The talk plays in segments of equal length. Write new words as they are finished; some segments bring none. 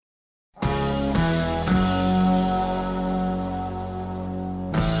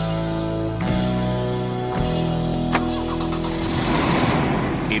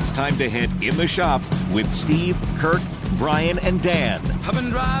It's time to head in the shop with Steve, Kirk, Brian, and Dan. I've been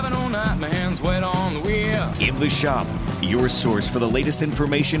driving all night, my hands wet on the wheel. In the Shop, your source for the latest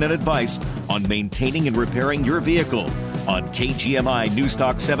information and advice on maintaining and repairing your vehicle on KGMI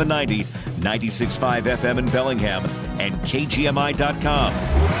Newstalk 790, 96.5 FM in Bellingham, and KGMI.com.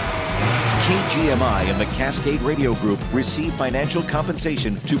 KGMI and the Cascade Radio Group receive financial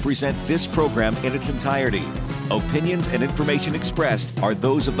compensation to present this program in its entirety. Opinions and information expressed are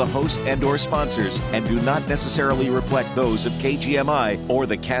those of the host and/or sponsors and do not necessarily reflect those of KGMI or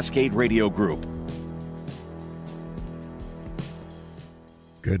the Cascade Radio Group.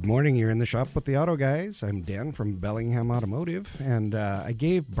 Good morning. You're in the shop with the Auto Guys. I'm Dan from Bellingham Automotive, and I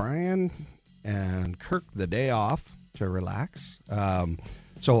gave Brian and Kirk the day off to relax.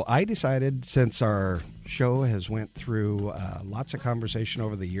 So I decided, since our show has went through lots of conversation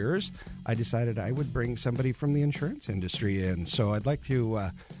over the years, I decided I would bring somebody from the insurance industry in. So I'd like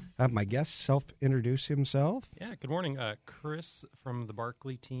to have my guest self-introduce himself. Yeah, good morning. Chris from the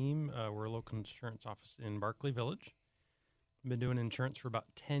Barclay team. We're a local insurance office in Barclay Village. I've been doing insurance for about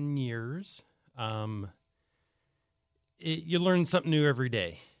 10 years. You learn something new every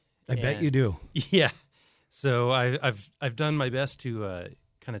day. I bet you do. Yeah. So I've done my best to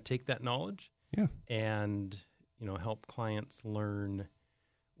kind of take that knowledge and help clients learn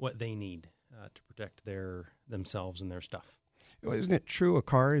what they need to protect themselves and their stuff. Isn't it true a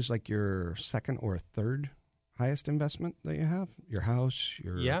car is like your second or third highest investment that you have? Your house,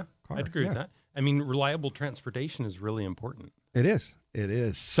 your car? I'd agree with that. I mean, reliable transportation is really important. It is. It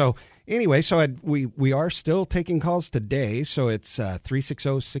is. So anyway, we are still taking calls today. So it's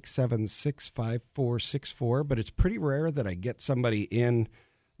 360-676-5464. But it's pretty rare that I get somebody in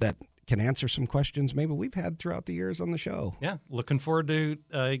that can answer some questions maybe we've had throughout the years on the show. Yeah, looking forward to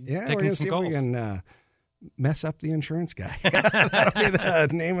taking some We're calls. we can mess up the insurance guy. That'll be the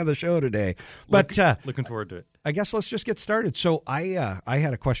name of the show today. But looking forward to it. I guess let's just get started. So I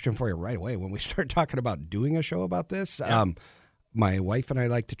had a question for you right away when we start talking about doing a show about this. Yeah. My wife and I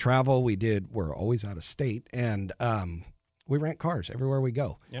like to travel. We're always out of state, and we rent cars everywhere we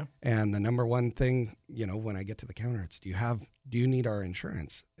go. Yeah. And the number one thing, when I get to the counter, it's do you need our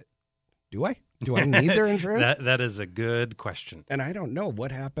insurance? Do I? Do I need their insurance? That is a good question. And I don't know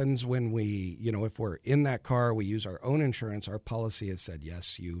what happens when we, if we're in that car, we use our own insurance. Our policy has said,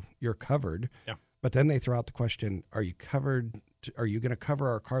 yes, you're covered. Yeah. But then they throw out the question, are you covered? Are you going to cover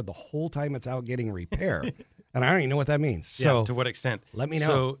our car the whole time it's out getting repair? And I don't even know what that means. So to what extent? Let me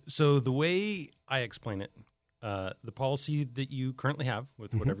know. So the way I explain it, the policy that you currently have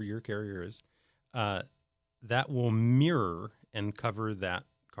with whatever your carrier is, that will mirror and cover that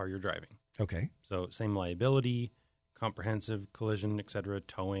car you're driving. Okay. So same liability, comprehensive, collision, et cetera,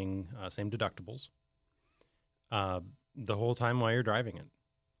 towing, same deductibles, the whole time while you're driving it.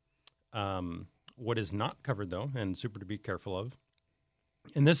 What is not covered, though, and super to be careful of,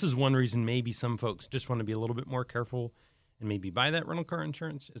 and this is one reason maybe some folks just want to be a little bit more careful and maybe buy that rental car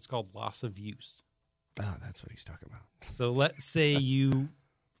insurance, it's called loss of use. Oh, that's what he's talking about. So let's say you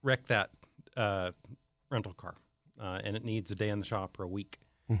wreck that rental car and it needs a day in the shop or a week.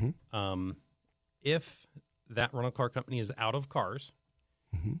 Mm-hmm. If that rental car company is out of cars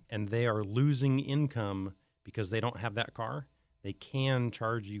and they are losing income because they don't have that car, they can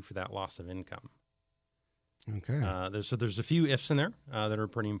charge you for that loss of income. Okay. There's a few ifs in there that are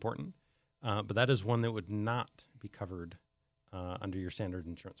pretty important, but that is one that would not be covered under your standard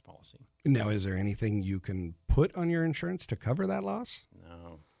insurance policy. Now, is there anything you can put on your insurance to cover that loss?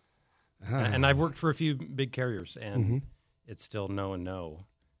 No. And I've worked for a few big carriers, and it's still no and no.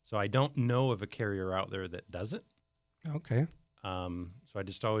 So I don't know of a carrier out there that does it. Okay. So I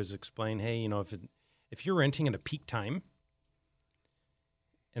just always explain, hey, if you're renting at a peak time,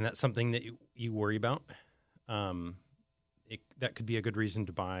 and that's something that you worry about, that could be a good reason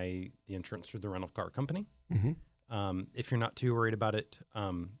to buy the insurance through the rental car company. Mm-hmm. If you're not too worried about it,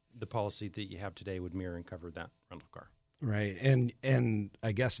 the policy that you have today would mirror and cover that rental car. Right. And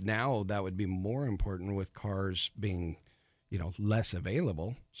I guess now that would be more important with cars being, less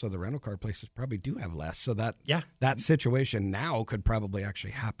available. So the rental car places probably do have less. So that situation now could probably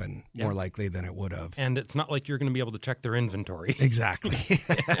actually happen more likely than it would have. And it's not like you're going to be able to check their inventory. Exactly.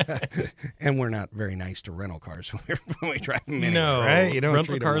 And we're not very nice to rental cars when we drive them anywhere, no, right? You don't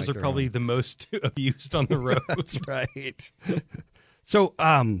rental treat cars them like are probably the most abused on the road. That's right. So,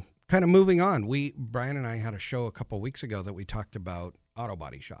 kind of moving on, Brian and I had a show a couple weeks ago that we talked about auto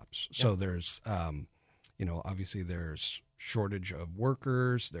body shops. So there's, obviously there's shortage of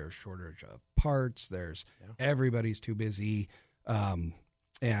workers, there's shortage of parts, there's everybody's too busy,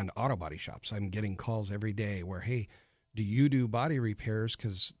 and auto body shops. I'm getting calls every day where, hey, do you do body repairs?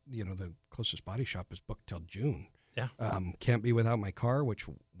 Because, the closest body shop is booked till June. Yeah. Can't be without my car, which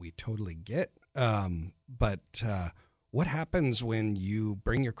we totally get. But what happens when you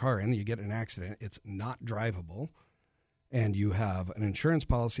bring your car in, you get in an accident, it's not drivable, and you have an insurance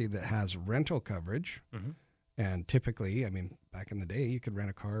policy that has rental coverage? Mm-hmm. And typically, back in the day, you could rent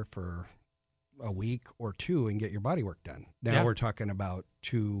a car for a week or two and get your body work done. Now we're talking about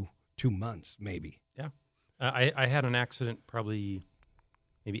two months, maybe. Yeah. I had an accident probably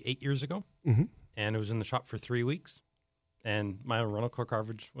maybe 8 years ago, Mm-hmm. and it was in the shop for 3 weeks, and my rental car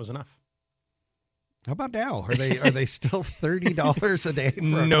coverage was enough. How about now? Are they still $30 a day? For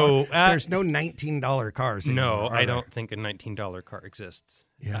No, a car? There's no $19 cars anymore. No, I don't think a $19 car exists.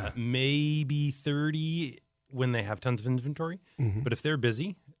 Yeah. Maybe 30 when they have tons of inventory. Mm-hmm. But if they're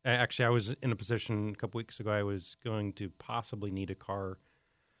busy, actually, I was in a position a couple weeks ago. I was going to possibly need a car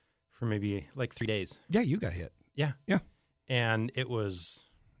for maybe like 3 days. Yeah, you got hit. Yeah, Yeah. and it was,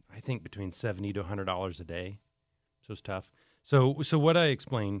 I think, between $70 to $100 a day. So it's tough. So what I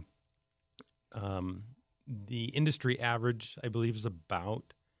explained, the industry average, I believe, is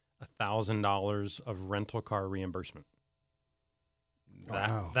about $1,000 of rental car reimbursement.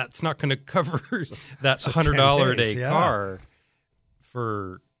 Wow. That's not going to cover that so $100 a 10 day days, yeah. car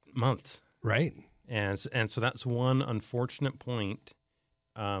for months. Right. And so that's one unfortunate point.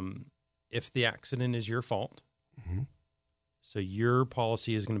 If the accident is your fault, Mm-hmm. so your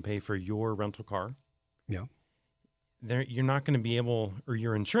policy is going to pay for your rental car. Yeah. You're not going to be able, or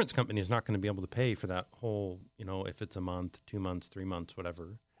your insurance company is not going to be able to pay for that whole, if it's a month, 2 months, 3 months,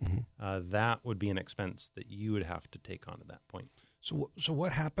 whatever. Mm-hmm. That would be an expense that you would have to take on at that point. So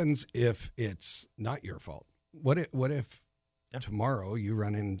what happens if it's not your fault? What if tomorrow you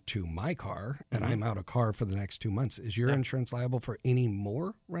run into my car and Mm-hmm. I'm out of car for the next 2 months? Is your insurance liable for any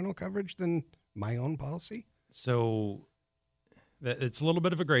more rental coverage than my own policy? So it's a little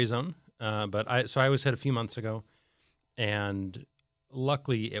bit of a gray zone, but I was hit a few months ago, and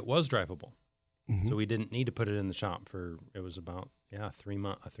luckily it was drivable. Mm-hmm. So we didn't need to put it in the shop for, it was about, a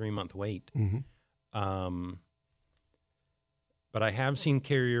 3-month wait. Mm-hmm. But I have seen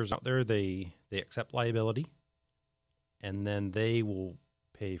carriers out there, they accept liability, and then they will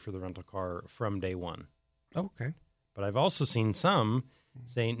pay for the rental car from day one. Oh, okay. But I've also seen some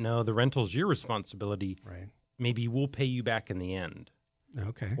saying, no, the rental's your responsibility. Right. Maybe we'll pay you back in the end,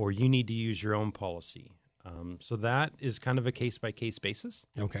 Okay. or you need to use your own policy. So that is kind of a case-by-case basis.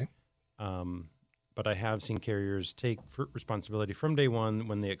 Okay. But I have seen carriers take responsibility from day one.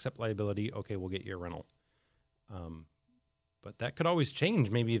 When they accept liability, okay, we'll get you a rental. But that could always change.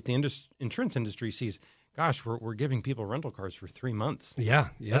 Maybe if the insurance industry sees, gosh, we're giving people rental cars for 3 months. Yeah.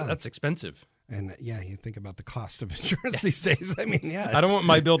 That's expensive. And you think about the cost of insurance these days. I don't want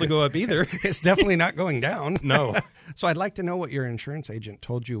my bill to go up either. It's definitely not going down. No. So I'd like to know what your insurance agent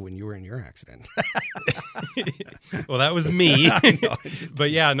told you when you were in your accident. Well, that was me.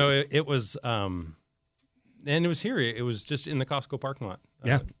 But yeah, no, it was, and it was here. It was just in the Costco parking lot.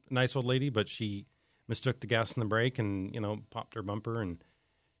 Yeah. Nice old lady, but she mistook the gas and the brake and, popped her bumper. And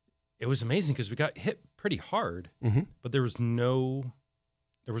it was amazing because we got hit pretty hard, but there was no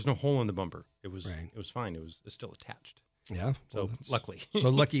hole in the bumper. It was Right. It was fine. It was still attached. Yeah. So luckily. So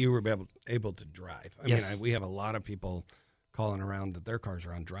lucky you were able to drive. I Yes. mean, we have a lot of people calling around that their cars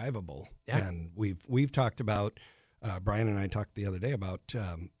are undrivable. Yeah. And we've talked about, Brian and I talked the other day about,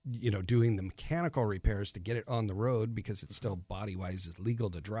 doing the mechanical repairs to get it on the road because it's still body-wise is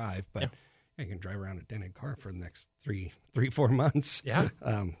legal to drive. But you can drive around a dented car for the next 4 months. Yeah.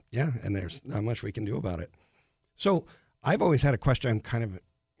 And there's not much we can do about it. So I've always had a question. I'm kind of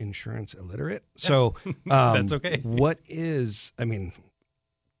insurance illiterate. So That's okay.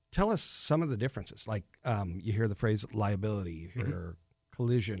 tell us some of the differences. Like you hear the phrase liability, you hear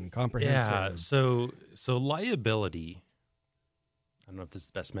collision, comprehensive. Yeah. So liability, I don't know if this is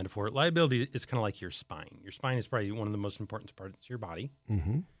the best metaphor. Liability is kind of like your spine. Your spine is probably one of the most important parts of your body.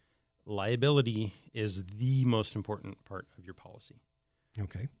 Mm-hmm. Liability is the most important part of your policy.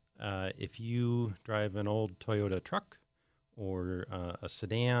 Okay. If you drive an old Toyota truck or a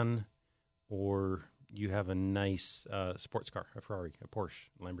sedan, or you have a nice sports car, a Ferrari, a Porsche,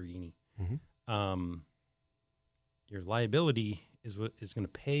 a Lamborghini, your liability is what is going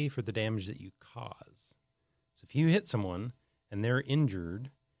to pay for the damage that you cause. So if you hit someone and they're injured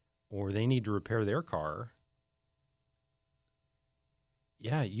or they need to repair their car,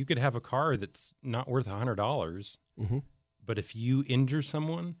 you could have a car that's not worth $100, but if you injure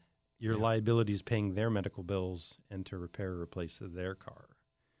someone, your liability is paying their medical bills and to repair or replace their car.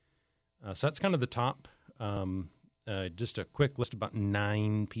 So that's kind of the top. Just a quick list, about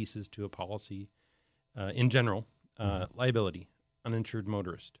 9 pieces to a policy in general. Liability, uninsured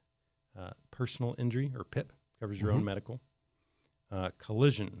motorist. Personal injury, or PIP, covers your own medical.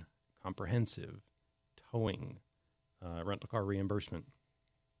 Collision, comprehensive, towing, rental car reimbursement.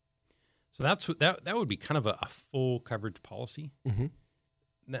 So that would be kind of a full coverage policy. Mm-hmm.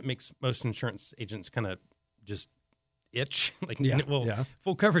 That makes most insurance agents kind of just itch. Yeah.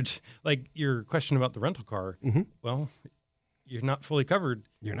 Full coverage. Like your question about the rental car, well, you're not fully covered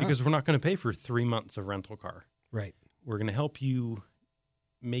because we're not going to pay for 3 months of rental car. Right. We're going to help you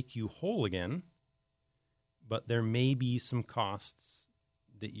make you whole again, but there may be some costs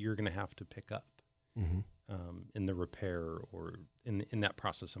that you're going to have to pick up in the repair or in that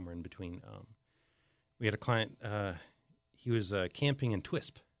process somewhere in between. We had a client, he was camping in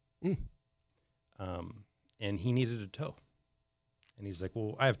Twisp, and he needed a tow. And he's like,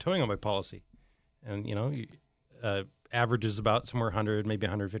 well, I have towing on my policy. And, average is about somewhere $100, maybe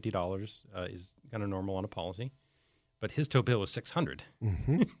 $150 is kind of normal on a policy. But his tow bill was $600.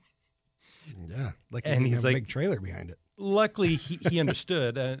 Mm-hmm. Yeah, like and he's he's a like, big trailer behind it. Luckily, he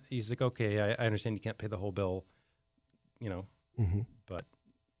understood. He's like, okay, I understand you can't pay the whole bill, but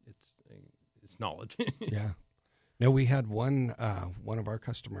it's knowledge. Yeah. No, we had one of our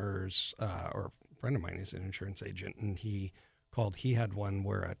customers, or a friend of mine is an insurance agent, and he called. He had one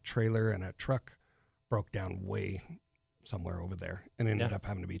where a trailer and a truck broke down way somewhere over there, and ended up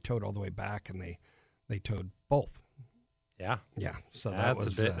having to be towed all the way back, and they towed both. Yeah. Yeah. So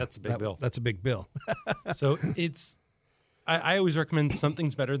that's a big bill. That's a big bill. So I always recommend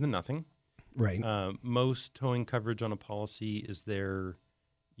something's better than nothing. Right. Most towing coverage on a policy is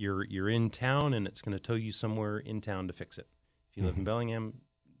you're in town and it's going to tow you somewhere in town to fix it. If you live in Bellingham,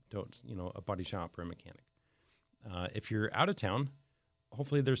 a body shop or a mechanic. If you're out of town,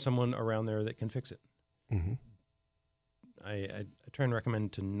 hopefully there's someone around there that can fix it. Mm-hmm. I try and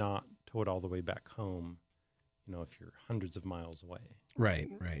recommend to not tow it all the way back home. If you're hundreds of miles away. Right.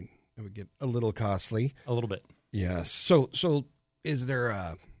 It would get a little costly. A little bit. Yes. So is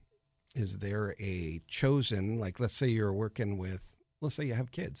there a chosen, like, let's say you're working with, let's say you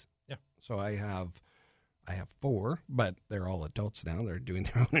have kids. Yeah. So I have 4, but they're all adults now. They're doing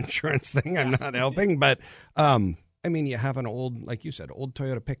their own insurance thing. I'm not helping, but you have an old, like you said, old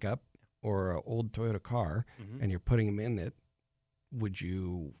Toyota pickup or an old Toyota car, and you're putting them in it.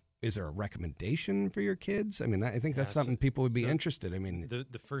 Is there a recommendation for your kids? I think that's something people would be interested.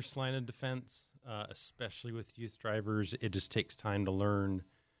 The first line of defense, especially with youth drivers, it just takes time to learn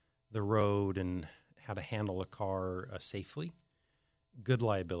the road and how to handle a car safely. Good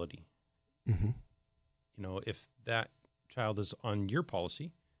liability. Mm-hmm. If that child is on your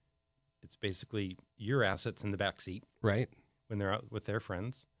policy, it's basically your assets in the back seat, right? When they're out with their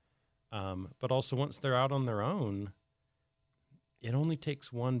friends. But also once they're out on their own, it only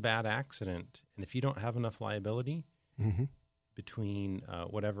takes one bad accident, and if you don't have enough liability between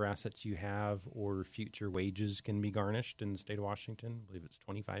whatever assets you have or future wages can be garnished in the state of Washington, I believe it's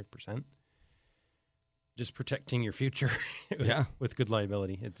 25%. Just protecting your future with good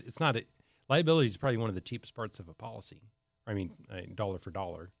liability. It's not liability is probably one of the cheapest parts of a policy. Dollar for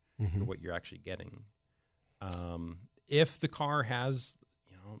dollar for what you're actually getting. If the car has,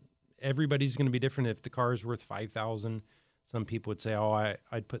 everybody's going to be different. If the car is worth $5,000. Some people would say,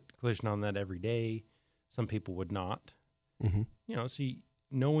 I'd put collision on that every day. Some people would not. Mm-hmm.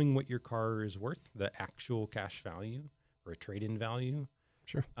 Knowing what your car is worth, the actual cash value or a trade-in value.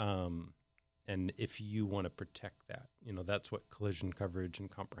 Sure. And if you want to protect that, that's what collision coverage and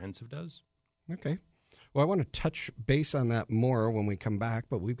comprehensive does. Okay. Well, I want to touch base on that more when we come back,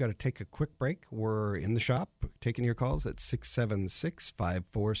 but we've got to take a quick break. We're in the shop taking your calls at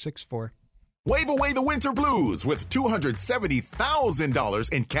 676-5464. Wave away the winter blues with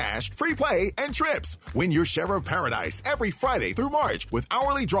 $270,000 in cash, free play, and trips. Win your share of paradise every Friday through March with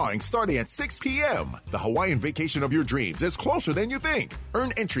hourly drawings starting at 6 p.m. The Hawaiian vacation of your dreams is closer than you think.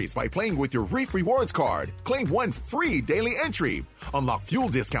 Earn entries by playing with your Reef Rewards card. Claim one free daily entry. Unlock fuel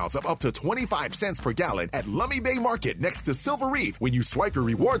discounts of up to 25 cents per gallon at Lummi Bay Market next to Silver Reef when you swipe your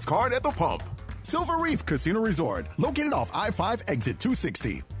rewards card at the pump. Silver Reef Casino Resort, located off I-5 exit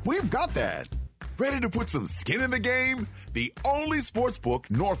 260. We've got that. Ready to put some skin in the game? The only sports book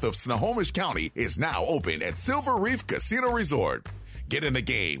north of Snohomish County is now open at Silver Reef Casino Resort. Get in the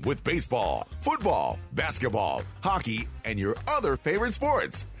game with baseball, football, basketball, hockey, and your other favorite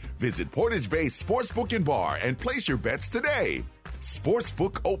sports. Visit Portage Bay Sportsbook and Bar and place your bets today.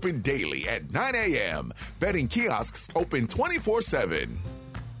 Sportsbook open daily at 9 a.m. Betting kiosks open 24/7.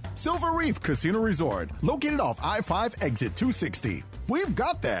 Silver Reef Casino Resort, located off I-5 exit 260. We've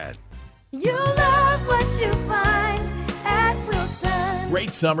got that. You love what you find at Wilson.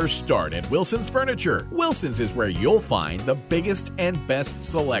 Great summers start at Wilson's Furniture. Wilson's is where you'll find the biggest and best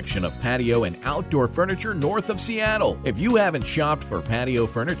selection of patio and outdoor furniture north of Seattle. If you haven't shopped for patio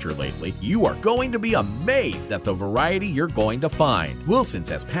furniture lately, you are going to be amazed at the variety you're going to find. Wilson's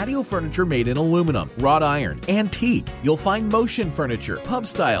has patio furniture made in aluminum, wrought iron, antique. You'll find motion furniture, pub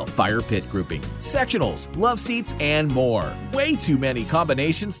style, fire pit groupings, sectionals, love seats, and more. Way too many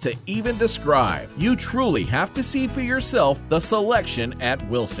combinations to even describe. You truly have to see for yourself the selection at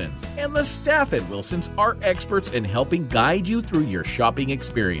Wilson's. And the staff at Wilson's are experts in helping guide you through your shopping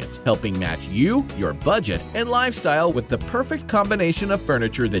experience, helping match you, your budget, and lifestyle with the perfect combination of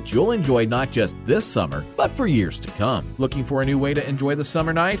furniture that you'll enjoy not just this summer, but for years to come. Looking for a new way to enjoy the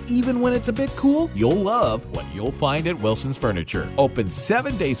summer night, even when it's a bit cool? You'll love what you'll find at Wilson's Furniture. Open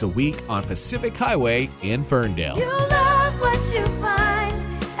 7 days a week on Pacific Highway in Ferndale. You'll love what you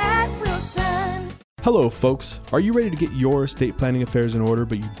find at Wilson's. Hello, folks. Are you ready to get your estate planning affairs in order,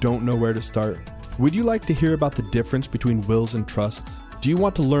 but you don't know where to start? Would you like to hear about the difference between wills and trusts? Do you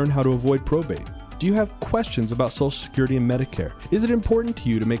want to learn how to avoid probate? Do you have questions about Social Security and Medicare? Is it important to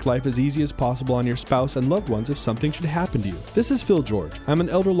you to make life as easy as possible on your spouse and loved ones if something should happen to you? This is Phil George. I'm an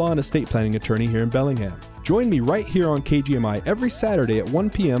elder law and estate planning attorney here in Bellingham. Join me right here on KGMI every Saturday at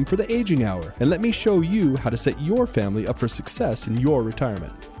 1 p.m. for the Aging Hour, and let me show you how to set your family up for success in your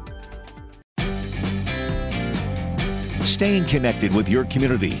retirement. Staying connected with your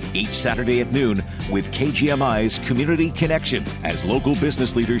community each Saturday at noon with KGMI's Community Connection as local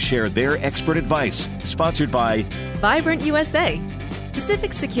business leaders share their expert advice. Sponsored by Vibrant USA,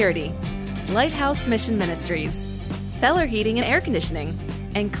 Pacific Security, Lighthouse Mission Ministries, Feller Heating and Air Conditioning,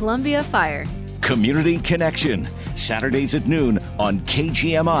 and Columbia Fire. Community Connection, Saturdays at noon on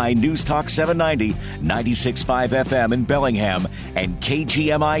KGMI News Talk 790, 96.5 FM in Bellingham, and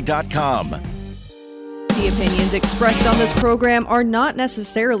KGMI.com. The opinions expressed on this program are not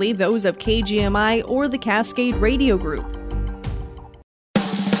necessarily those of KGMI or the Cascade Radio Group.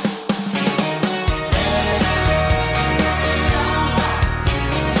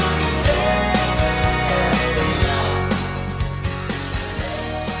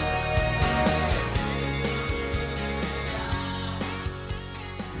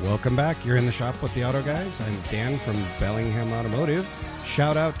 Welcome back. You're in the shop with the Auto Guys. I'm Dan from Bellingham Automotive.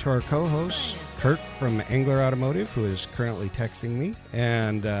 Shout out to our co-hosts, Kirk from Engler Automotive, who is currently texting me,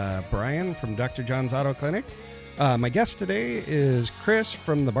 and Brian from Dr. John's Auto Clinic. My guest today is Chris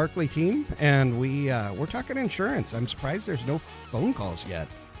from the Barkley team, and we're talking insurance. I'm surprised there's no phone calls yet.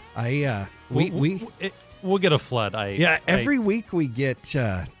 We'll get a flood. Every week we get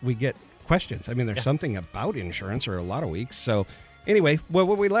questions. I mean, there's something about insurance, or a lot of weeks. So anyway, when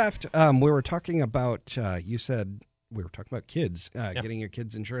we left, we were talking about. You said we were talking about kids, getting your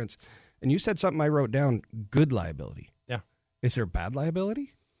kids insurance. And you said something I wrote down, good liability. Yeah. Is there bad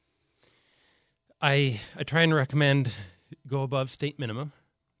liability? I try and recommend go above state minimum.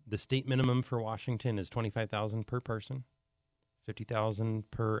 The state minimum for Washington is $25,000 per person, $50,000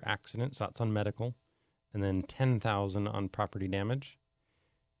 per accident, so that's on medical, and then $10,000 on property damage.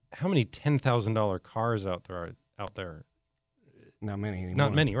 How many $10,000 cars out there? Not many anymore.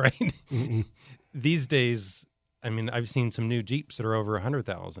 Not many, right? These days, I mean, I've seen some new Jeeps that are over $100,000.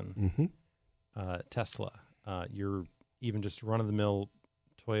 Mm-hmm. Tesla, your even just run-of-the-mill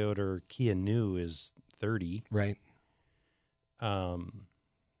Toyota or Kia new is $30,000. Right. I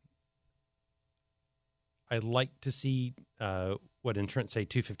like to see what insurance say: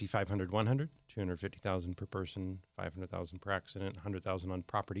 $250,000, $500,000, $100,000, $250,000 per person, $500,000 per accident, $100,000 on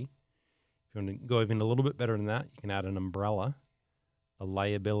property. If you want to go even a little bit better than that, you can add an umbrella. A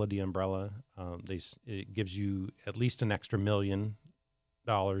liability umbrella. It gives you at least an extra $1 million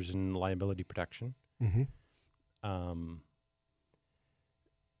in liability protection. Mm-hmm.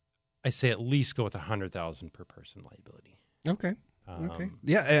 I say at least go with $100,000 per person liability. Okay. Okay.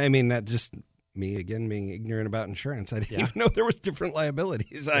 Yeah, I mean, that just me again being ignorant about insurance. I didn't even know there was different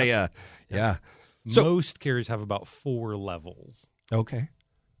liabilities. So, most carriers have about 4 levels. Okay.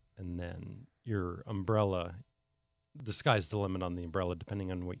 And then your umbrella. The sky's the limit on the umbrella, depending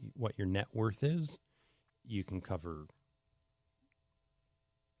on what your net worth is. You can cover.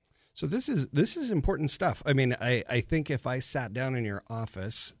 So this is important stuff. I mean, I think if I sat down in your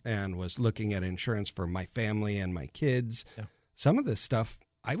office and was looking at insurance for my family and my kids, some of this stuff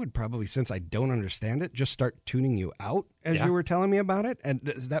I would probably, since I don't understand it, just start tuning you out as you were telling me about it. And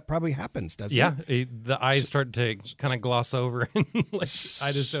that probably happens, doesn't it? Yeah, the eyes start to kind of gloss over. And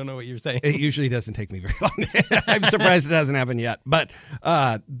I just don't know what you're saying. It usually doesn't take me very long. I'm surprised it hasn't happened yet. But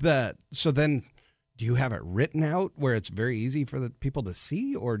so then, do you have it written out where it's very easy for the people to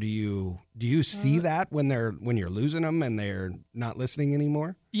see, or do you see that when you're losing them and they're not listening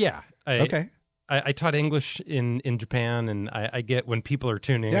anymore? Yeah. Okay. I taught English in Japan, and I get when people are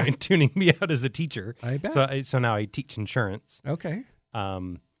tuning me out as a teacher. I bet. So now I teach insurance. Okay.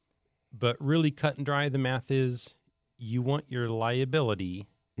 But really cut and dry, the math is you want your liability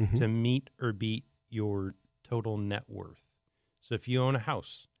to meet or beat your total net worth. So if you own a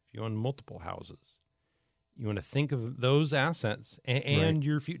house, if you own multiple houses, you want to think of those assets and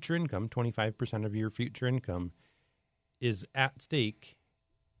your future income. 25% of your future income is at stake,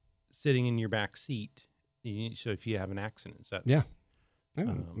 sitting in your back seat. So if you have an accident, that's,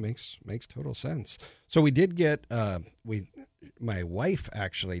 makes total sense. So we did get my wife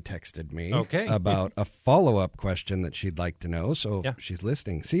actually texted me about a follow-up question that she'd like to know. So she's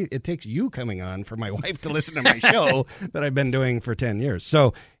listening. See, it takes you coming on for my wife to listen to my show that I've been doing for 10 years.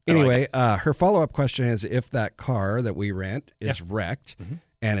 So anyway, her follow-up question is, if that car that we rent is wrecked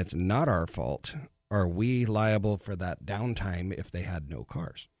and it's not our fault, are we liable for that downtime if they had no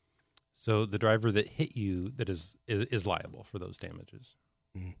cars? So the driver that hit you that is liable for those damages.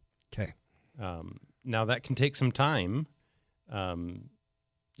 Okay. Now that can take some time.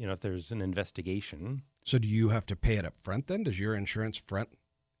 If there's an investigation. So do you have to pay it up front then? Does your insurance front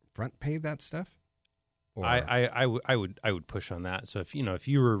pay that stuff? Or? I would push on that. So if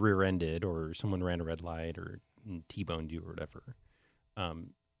you were rear-ended or someone ran a red light or T-boned you or whatever,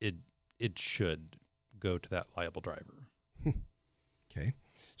 it should go to that liable driver. Okay.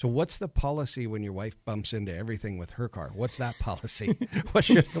 So what's the policy when your wife bumps into everything with her car? What's that policy? What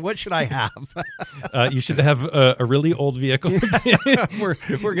should I have? You should have a really old vehicle.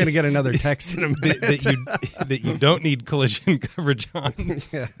 We're going to get another text in a minute. that you don't need collision coverage on.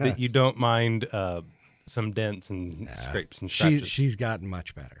 That you don't mind some dents and scrapes and scratches. She's gotten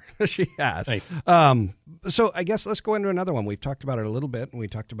much better. She has. Nice. So I guess let's go into another one. We've talked about it a little bit, and we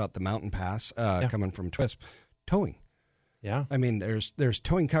talked about the Mountain Pass coming from TWSP. Towing. Yeah. I mean, there's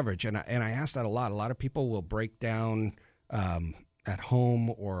towing coverage, and I ask that a lot. A lot of people will break down at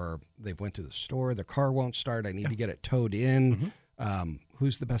home, or they've went to the store. Their car won't start. I need to get it towed in.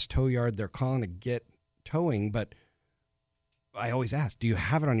 Who's the best tow yard? They're calling to get towing, but I always ask, do you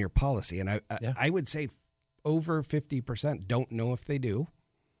have it on your policy? And I would say over 50% don't know if they do.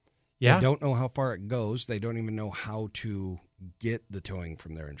 Yeah. They don't know how far it goes. They don't even know how to get the towing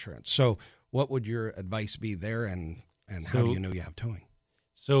from their insurance. So what would your advice be there, and how do you know you have towing?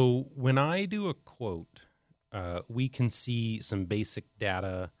 So when I do a quote, we can see some basic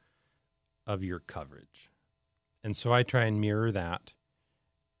data of your coverage. And so I try and mirror that.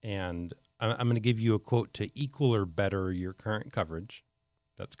 And I'm going to give you a quote to equal or better your current coverage.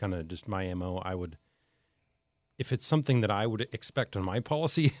 That's kind of just my MO. If it's something that I would expect on my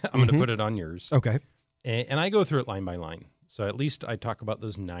policy, I'm going to put it on yours. Okay. And I go through it line by line. So at least I talk about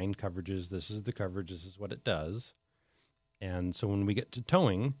those 9 coverages. This is the coverage. This is what it does. And so when we get to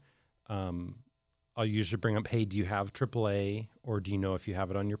towing, I'll usually bring up, hey, do you have AAA, or do you know if you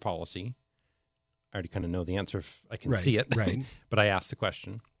have it on your policy? I already kind of know the answer if I can see it, right. But I ask the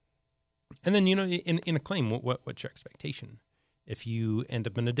question. And then, in a claim, what's your expectation? If you end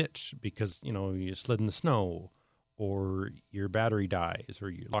up in a ditch because, you slid in the snow, or your battery dies, or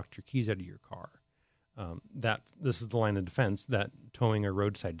you locked your keys out of your car, this is the line of defense, that towing or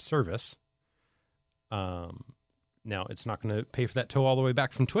roadside service. Now, it's not going to pay for that tow all the way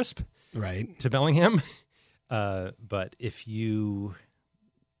back from TWSP to Bellingham. But if you,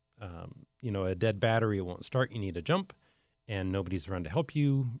 a dead battery, it won't start, you need a jump, and nobody's around to help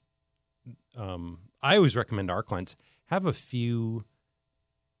you. I always recommend our clients have a few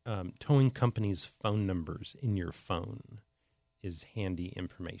towing companies' phone numbers in your phone is handy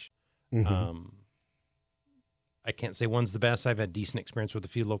information. I can't say one's the best. I've had decent experience with a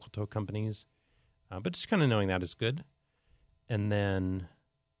few local tow companies. But just kind of knowing that is good. And then,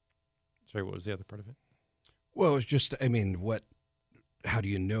 sorry, what was the other part of it? Well, it's just, how do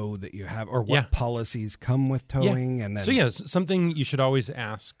you know that you have, or what policies come with towing? Yeah. And then, so, something you should always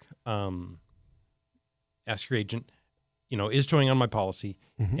ask your agent, is towing on my policy,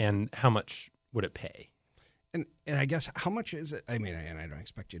 and how much would it pay? And I guess, how much is it? And I don't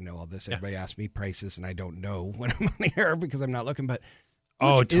expect you to know all this. Everybody asks me prices, and I don't know when I'm on the air because I'm not looking, but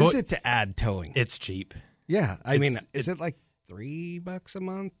is it to add towing? It's cheap. Yeah. Is it like $3 a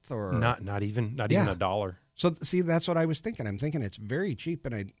month, or not even $1? So see, that's what I was thinking. I'm thinking it's very cheap,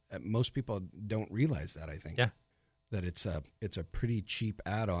 and most people don't realize that. I think that it's a pretty cheap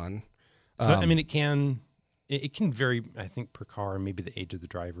add-on. So it can vary, I think, per car, maybe the age of the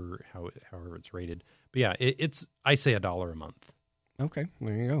driver, however it's rated. But yeah, I say $1 a month. Okay,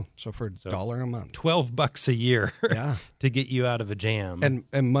 there you go. So for $1 a month, $12 a year, yeah, to get you out of a jam.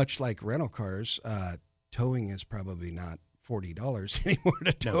 And much like rental cars, towing is probably not $40 anymore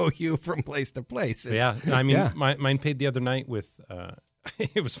to tow you from place to place. I mean, mine paid the other night with.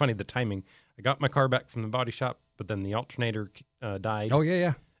 It was funny the timing. I got my car back from the body shop, but then the alternator died. Oh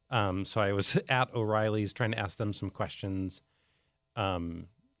yeah. So I was at O'Reilly's trying to ask them some questions to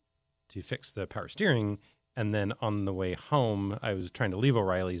fix the power steering. And then on the way home, I was trying to leave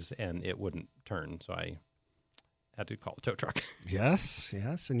O'Reilly's, and it wouldn't turn. So I had to call a tow truck. Yes.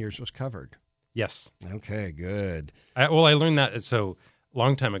 And yours was covered. Yes. Okay, good. I learned that. So a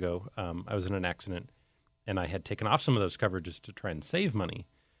long time ago, I was in an accident, and I had taken off some of those coverages to try and save money.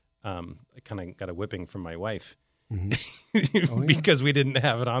 I kind of got a whipping from my wife because we didn't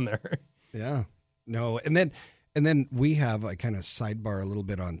have it on there. Yeah. No. And then we have a kind of sidebar a little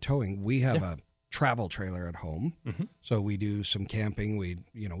bit on towing. We have a travel trailer at home. Mm-hmm. So we do some camping. We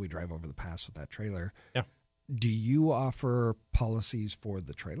drive over the pass with that trailer. Yeah. Do you offer policies for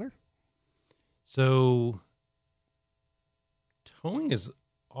the trailer? So towing is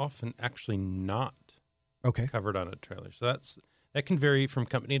often actually not covered on a trailer. So that can vary from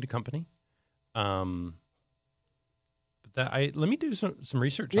company to company. But let me do some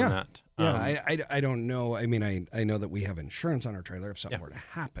research on that. I don't know. I mean, I know that we have insurance on our trailer if something were to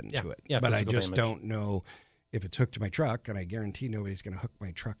happen to it. Yeah, but I just don't know if it's hooked to my truck, and I guarantee nobody's going to hook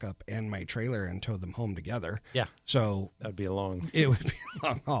my truck up and my trailer and tow them home together. Yeah. So it would be a long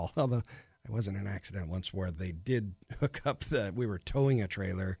haul. Although I was in an accident once where they did hook up we were towing a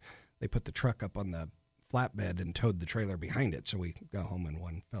trailer. They put the truck up on the flatbed and towed the trailer behind it, so we got home in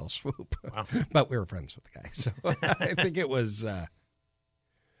one fell swoop. Wow. But we were friends with the guy, so I think it was.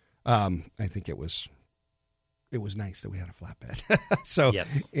 It was nice that we had a flatbed. So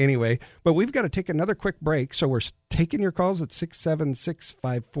Anyway, but we've got to take another quick break. So we're taking your calls at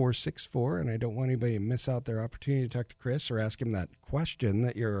 676-5464, and I don't want anybody to miss out their opportunity to talk to Chris or ask him that question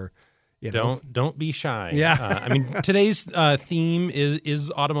that you're. Don't be shy. Yeah. I mean, today's theme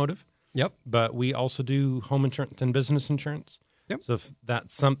is automotive. Yep. But we also do home insurance and business insurance. Yep. So if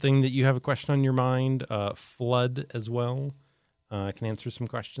that's something that you have a question on your mind, flood as well, I can answer some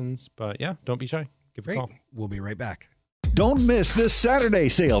questions. But yeah, don't be shy. Give a call. We'll be right back. Don't miss this Saturday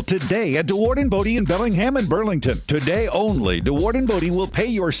sale today at DeWard & Bodie in Bellingham and Burlington. Today only, DeWard & Bodie will pay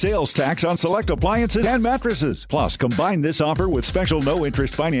your sales tax on select appliances and mattresses. Plus, combine this offer with special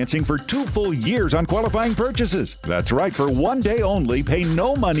no-interest financing for 2 full years on qualifying purchases. That's right, for 1 day only, pay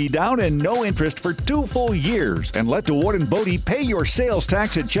no money down and no interest for 2 full years. And let DeWard & Bodie pay your sales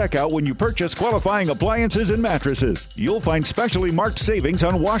tax at checkout when you purchase qualifying appliances and mattresses. You'll find specially marked savings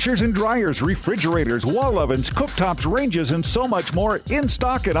on washers and dryers, refrigerators, wall ovens, cooktops, ranges, and so much more in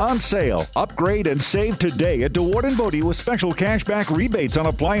stock and on sale. Upgrade and save today at DeWard & Bodie with special cashback rebates on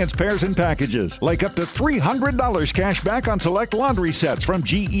appliance pairs and packages, like up to $300 cash back on select laundry sets from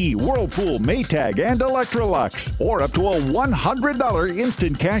GE, Whirlpool, Maytag, and Electrolux, or up to a $100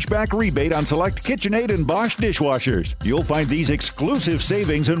 instant cashback rebate on select KitchenAid and Bosch dishwashers. You'll find these exclusive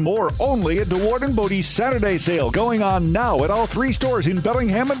savings and more only at DeWard & Bodie's Saturday sale, going on now at all 3 stores in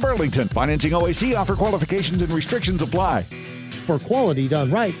Bellingham and Burlington. Financing OAC, offer qualifications and restrictions apply. For quality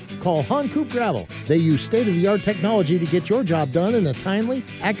done right, call Han Coop Gravel. They use state-of-the-art technology to get your job done in a timely,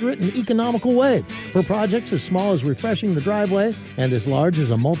 accurate, and economical way. For projects as small as refreshing the driveway and as large as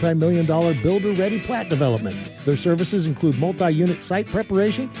a multi-million-dollar builder-ready plat development. Their services include multi-unit site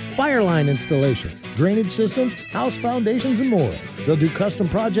preparation, fire line installation, drainage systems, house foundations, and more. They'll do custom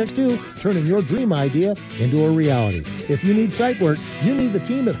projects too, turning your dream idea into a reality. If you need site work, you need the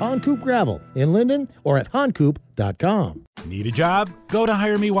team at Han Coop Gravel in Linden or at hancoop.com. Need a job? Go to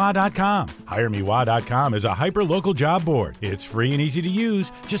HireMeWah.com. HireMeWah.com is a hyper-local job board. It's free and easy to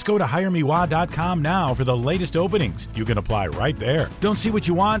use. Just go to HireMeWah.com now for the latest openings. You can apply right there. Don't see what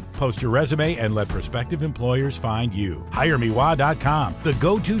you want? Post your resume and let prospective employers find you. HireMeWah.com, the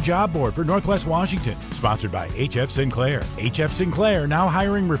go-to job board for Northwest Washington. Sponsored by H.F. Sinclair. H.F. Sinclair now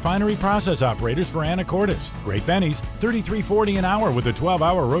hiring refinery process operators for Anacortes. Great Benny's, $33.40 an hour with a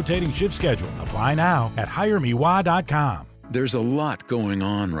 12-hour rotating shift schedule. Apply now at HireMeWah.com. There's a lot going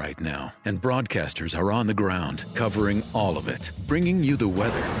on right now, and broadcasters are on the ground covering all of it, bringing you the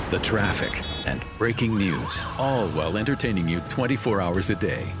weather, the traffic, and breaking news, all while entertaining you 24 hours a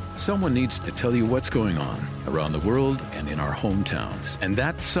day. Someone needs to tell you what's going on around the world and in our hometowns. And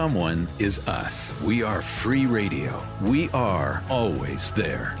that someone is us. We are free radio. We are always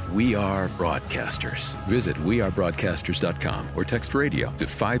there. We are broadcasters. Visit wearebroadcasters.com or text radio to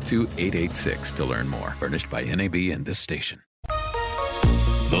 52886 to learn more. Furnished by NAB and this station.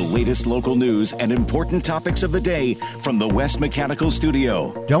 The latest local news and important topics of the day from the West Mechanical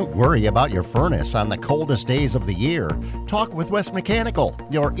Studio. Don't worry about your furnace on the coldest days of the year. Talk with West Mechanical,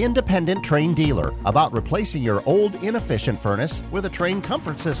 your independent Trane dealer, about replacing your old inefficient furnace with a Trane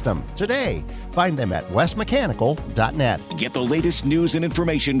comfort system today. Find them at westmechanical.net. Get the latest news and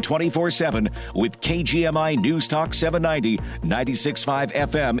information 24/7 with KGMI News Talk 790, 96.5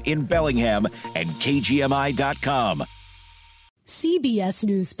 FM in Bellingham and KGMI.com. CBS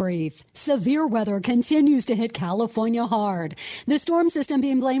News Brief. Severe weather continues to hit California hard. The storm system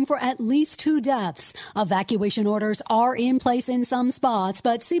being blamed for at least 2 deaths. Evacuation orders are in place in some spots,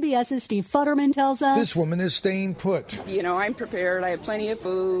 but CBS's Steve Futterman tells us this woman is staying put. You know, I'm prepared. I have plenty of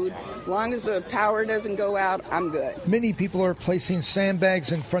food. As long as the power doesn't go out, I'm good. Many people are placing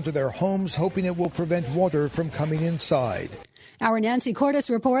sandbags in front of their homes, hoping it will prevent water from coming inside. Our Nancy Cordes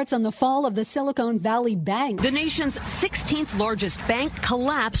reports on the fall of the Silicon Valley Bank. The nation's 16th largest bank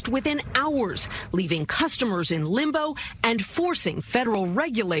collapsed within hours, leaving customers in limbo and forcing federal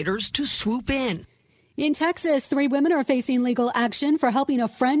regulators to swoop in. In Texas, 3 women are facing legal action for helping a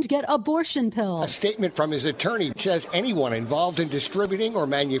friend get abortion pills. A statement from his attorney says anyone involved in distributing or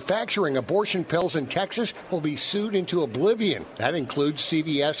manufacturing abortion pills in Texas will be sued into oblivion. That includes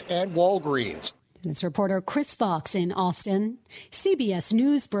CVS and Walgreens. It's reporter Chris Fox in Austin. CBS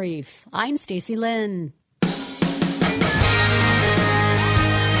News Brief. I'm Stacey Lynn.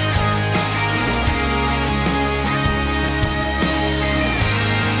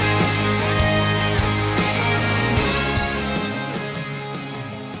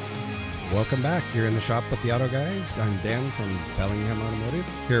 Welcome back. You're in the shop with the Auto Guys. I'm Dan from Bellingham Automotive,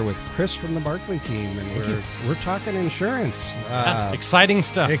 here with Chris from the Barkley team, and we're talking insurance. Exciting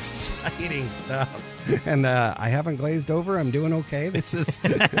stuff. Exciting stuff. And I haven't glazed over. I'm doing okay. This is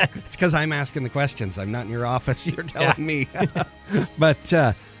it's because I'm asking the questions. I'm not in your office. You're telling me. But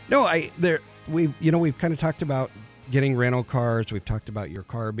no, we've kind of talked about getting rental cars. We've talked about your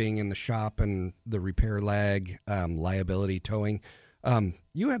car being in the shop and the repair lag, liability towing.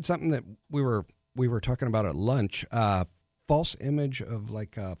 You had something that we were talking about at lunch, false image of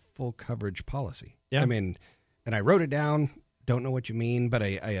like a full coverage policy. Yeah. I mean, and I wrote it down. Don't know what you mean, but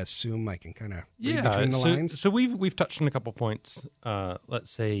I assume I can kind of read between the lines. So we've touched on a couple points.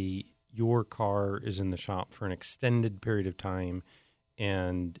 Let's say your car is in the shop for an extended period of time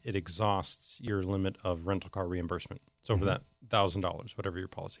and it exhausts your limit of rental car reimbursement. So over that $1,000, whatever your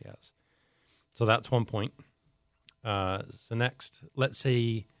policy has. So that's one point. So next, let's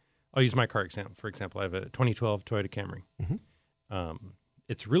say I'll use my car example. For example, I have a 2012 Toyota Camry.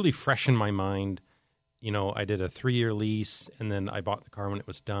 It's really fresh in my mind. You know, I did a 3-year lease, and then I bought the car when it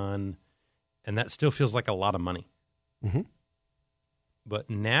was done, and that still feels like a lot of money. But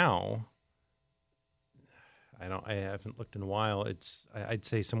now, I haven't looked in a while. I'd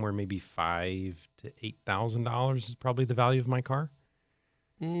say somewhere maybe $5,000 to $8,000 is probably the value of my car.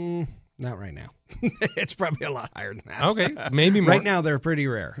 Not right now. It's probably a lot higher than that. Okay, maybe more. Right now, they're pretty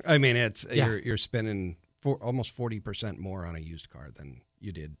rare. I mean, you're spending almost 40% more on a used car than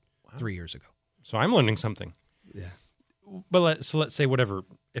you did 3 years ago. So I'm learning something. Yeah. But let's say whatever,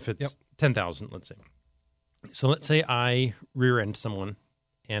 if it's $10,000, let's say. So let's say I rear-end someone,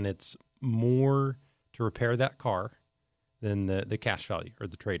 and it's more to repair that car than the cash value or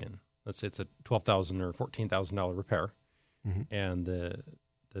the trade-in. Let's say it's a $12,000 or $14,000 repair, and the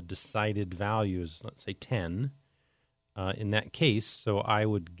decided value is, let's say, 10. In that case, so I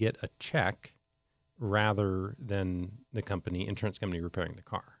would get a check rather than the insurance company repairing the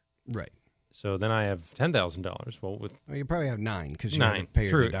car. Right. So then I have $10,000. Well, you probably have 9 because you 9. have to pay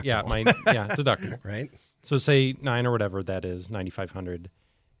your deductible. Yeah, deductible. Right. So say 9 or whatever that is, $9,500,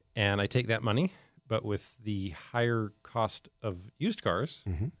 and I take that money, but with the higher cost of used cars,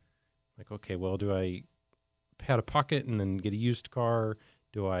 like, okay, well, do I pay out of pocket and then get a used car?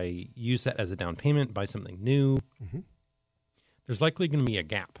 Do I use that as a down payment, buy something new? There's likely going to be a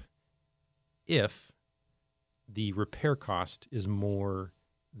gap if the repair cost is more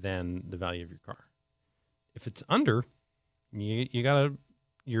than the value of your car. If it's under, you gotta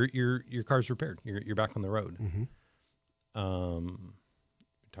your car's repaired. You're back on the road. We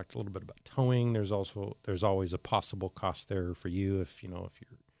talked a little bit about towing. There's always a possible cost there for you if your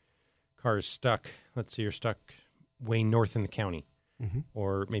car is stuck. Let's say you're stuck way north in the county,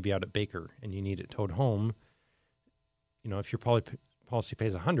 or maybe out at Baker, and you need it towed home. If your policy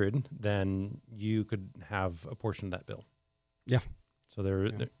pays $100, then you could have a portion of that bill. Yeah. So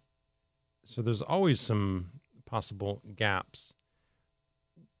so there's always some possible gaps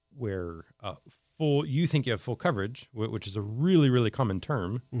where you think you have full coverage, which is a really, really common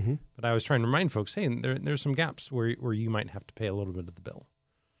term. But I was trying to remind folks, hey, there's some gaps where you might have to pay a little bit of the bill.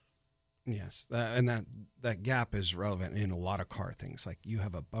 Yes, and that gap is relevant in a lot of car things. Like you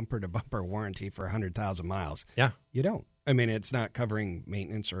have a bumper-to-bumper warranty for 100,000 miles. Yeah. You don't. I mean, it's not covering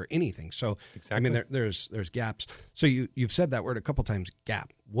maintenance or anything. So, exactly. I mean, there's gaps. So you've said that word a couple times,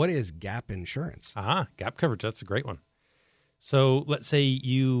 gap. What is gap insurance? Gap coverage. That's a great one. So let's say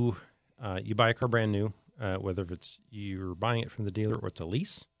you buy a car brand new, whether it's you're buying it from the dealer or it's a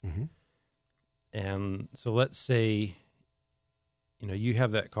lease. Mm-hmm. And so let's say, you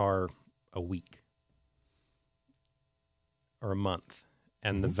have that car a week or a month,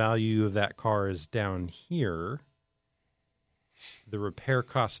 and the value of that car is down here. The repair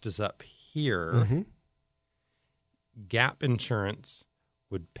cost is up here. Mm-hmm. Gap insurance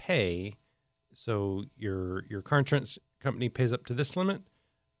would pay. So your car insurance company pays up to this limit,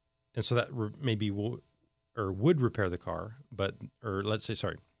 and so that maybe would repair the car.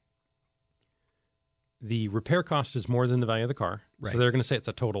 The repair cost is more than the value of the car, right. So they're going to say it's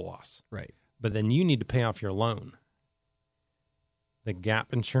a total loss. Right. But then you need to pay off your loan. The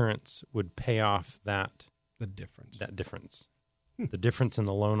gap insurance would pay off the difference. The difference in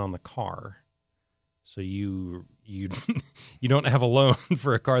the loan on the car. So you don't have a loan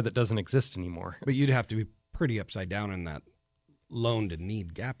for a car that doesn't exist anymore. But you'd have to be pretty upside down in that loan to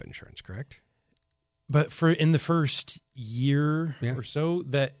need gap insurance, correct? But in the first year or so,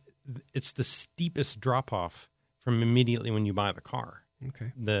 that it's the steepest drop off from immediately when you buy the car.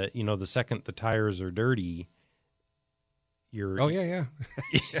 Okay. The second the tires are dirty,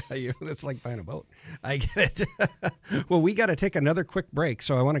 that's like buying a boat. I get it. Well, we got to take another quick break,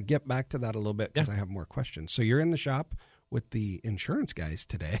 so I want to get back to that a little bit because I have more questions. So you're in the shop with the insurance guys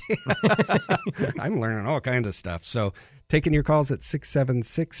today. I'm learning all kinds of stuff. So taking your calls at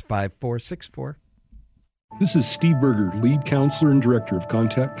 676-5464. This is Steve Berger, lead counselor and director of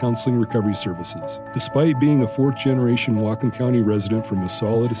Contact Counseling Recovery Services. Despite being a fourth-generation Whatcom County resident from a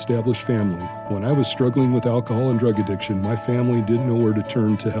solid, established family, when I was struggling with alcohol and drug addiction, my family didn't know where to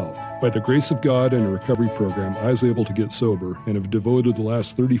turn to help. By the grace of God and a recovery program, I was able to get sober and have devoted the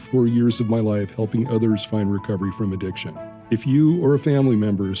last 34 years of my life helping others find recovery from addiction. If you or a family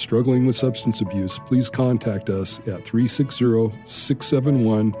member is struggling with substance abuse, please contact us at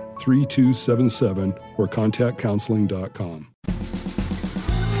 360-671-3277 or contactcounseling.com.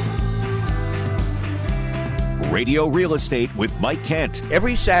 Radio Real Estate with Mike Kent.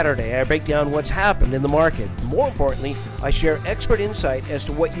 Every Saturday, I break down what's happened in the market. More importantly, I share expert insight as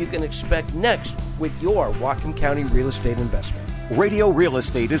to what you can expect next with your Whatcom County real estate investment. Radio Real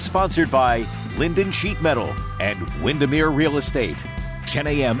Estate is sponsored by Linden Sheet Metal and Windermere Real Estate. 10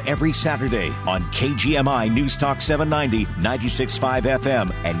 a.m. every Saturday on KGMI News Talk 790, 96.5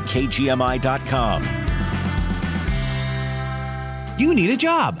 FM, and KGMI.com. You need a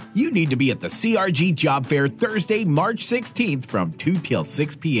job. You need to be at the CRG Job Fair Thursday, March 16th from 2 till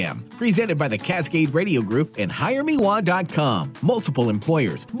 6 p.m. Presented by the Cascade Radio Group and HireMeWa.com. Multiple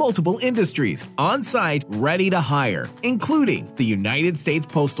employers, multiple industries, on-site, ready to hire, including the United States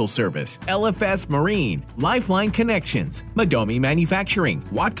Postal Service, LFS Marine, Lifeline Connections, Madomi Manufacturing,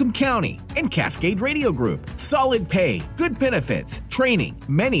 Whatcom County, and Cascade Radio Group. Solid pay, good benefits, training,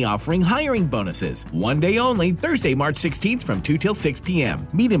 many offering hiring bonuses. One day only, Thursday, March 16th from 2 till 6 p.m.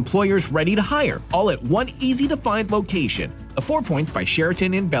 Meet employers ready to hire, all at one easy-to-find location. The 4 Points by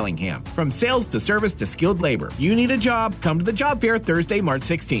Sheraton in Bellingham. From sales to service to skilled labor. You need a job? Come to the job fair Thursday, March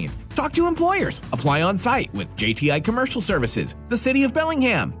 16th. Talk to employers. Apply on site with JTI Commercial Services, the City of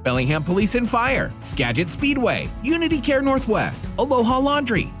Bellingham, Bellingham Police and Fire, Skagit Speedway, Unity Care Northwest, Aloha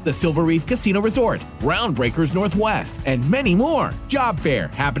Laundry, the Silver Reef Casino Resort, Groundbreakers Northwest, and many more. Job fair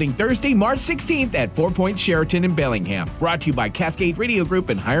happening Thursday, March 16th at 4 Points Sheraton in Bellingham. Brought to you by Cascade Radio Group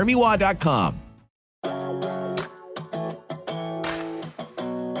and HireMeWa.com.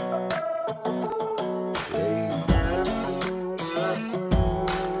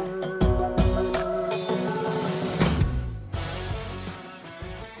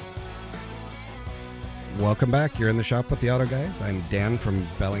 Welcome back. You're in the shop with the auto guys. I'm Dan from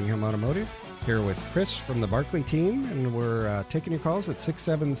Bellingham Automotive, here with Chris from the Barkley team, and we're taking your calls at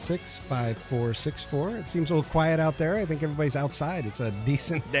 676-5464. It seems a little quiet out there. I think everybody's outside. It's a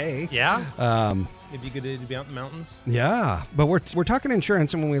decent day. Yeah. It'd be good to be out in the mountains. Yeah, but we're talking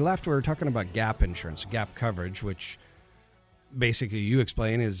insurance, and when we left, we were talking about gap insurance, gap coverage, which basically you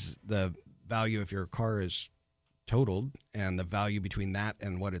explain is the value if your car is totaled and the value between that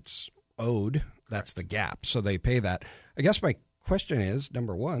and what it's owed. That's the gap. So they pay that. I guess my question is,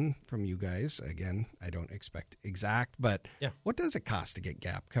 number one, from you guys, again, I don't expect exact, but what does it cost to get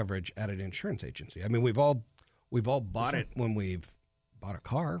gap coverage at an insurance agency? I mean, we've all bought it when we've bought a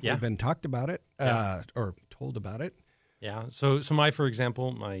car. Yeah. We've been talked about it or told about it. Yeah. So for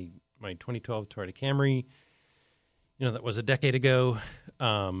example, my my 2012 Toyota Camry, that was a decade ago.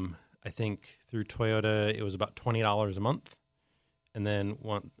 I think through Toyota, it was about $20 a month. And then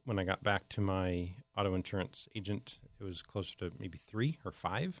when I got back to my auto insurance agent, it was closer to maybe $3 or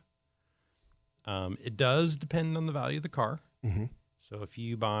 $5. It does depend on the value of the car. Mm-hmm. So if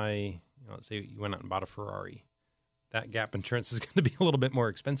you buy, let's say you went out and bought a Ferrari, that gap insurance is going to be a little bit more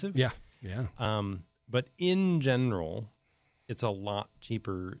expensive. Yeah. But in general, it's a lot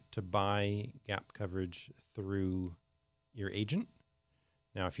cheaper to buy gap coverage through your agent.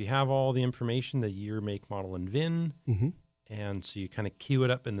 Now, if you have all the information, the year, make, model, and VIN, mm-hmm. and so you kind of queue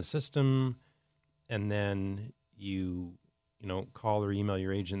it up in the system, and then you call or email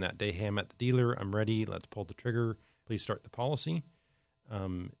your agent that day, hey, I'm at the dealer, I'm ready, let's pull the trigger, please start the policy.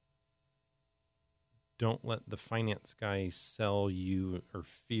 Don't let the finance guy sell you or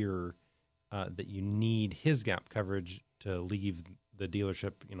fear that you need his gap coverage to leave the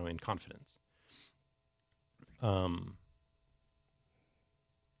dealership, in confidence.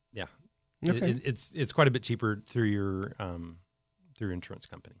 Yeah, okay. It's quite a bit cheaper through your insurance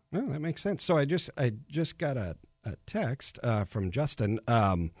company. No, that makes sense. So I just got a text from Justin.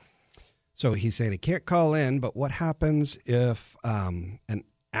 So he's saying he can't call in, but what happens if an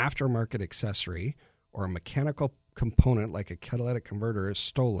aftermarket accessory or a mechanical component like a catalytic converter is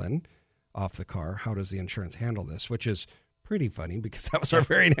stolen off the car? How does the insurance handle this? Which is pretty funny because that was our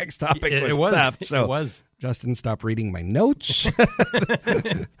very next topic. It was theft. So it was. Justin, stop reading my notes.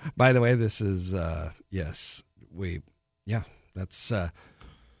 By the way, this is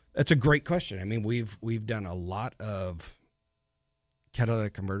that's a great question. I mean, we've done a lot of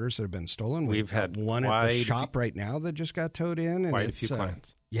catalytic converters that have been stolen. We've had one at the shop right now that just got towed in, and quite a few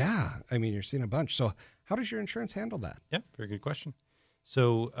clients. Yeah, I mean, you're seeing a bunch. So, how does your insurance handle that? Yeah, very good question.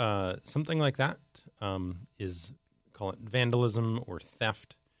 So, something like that is, call it vandalism or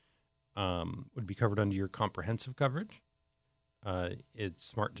theft, would be covered under your comprehensive coverage. It's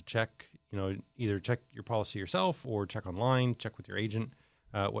smart to check, either check your policy yourself or check online, check with your agent.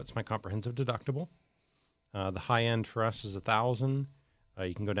 What's my comprehensive deductible? The high end for us is $1,000.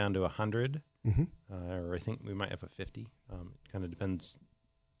 You can go down to $100, mm-hmm. Or I think we might have a $50. It kind of depends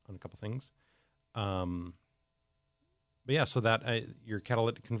on a couple things. But yeah, so that your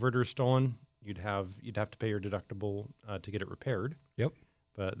catalytic converter is stolen, you'd have to pay your deductible to get it repaired. Yep.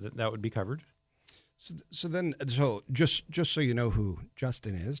 But that would be covered. So just so you know who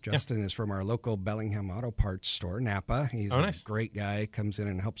Justin is. Justin is from our local Bellingham Auto Parts store, Napa. He's a great guy, comes in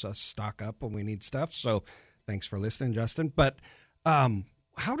and helps us stock up when we need stuff. So thanks for listening, Justin. But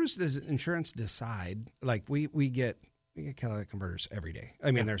how does this insurance decide? Like we get catalytic converters every day. I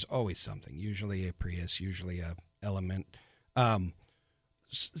mean, there's always something, usually a Prius, usually a Element.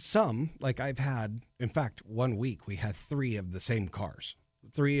 Some, like I've had, in fact, 1 week we had 3 of the same cars.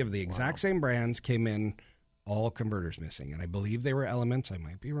 3 of the exact same brands came in, all converters missing. And I believe they were Elements. I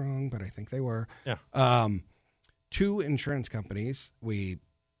might be wrong, but I think they were. Yeah. 2 insurance companies, we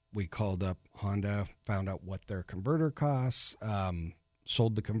called up Honda, found out what their converter costs,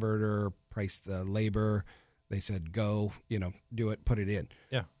 sold the converter, priced the labor. They said, go, do it, put it in.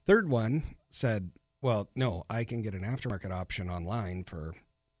 Yeah. Third one said, well, no, I can get an aftermarket option online for,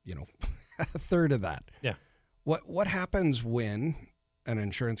 a third of that. Yeah. What happens when an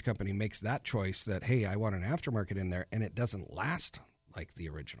insurance company makes that choice that, hey, I want an aftermarket in there, and it doesn't last like the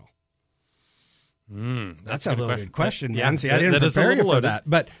original? That's a loaded question, man. See, I didn't prepare you for that.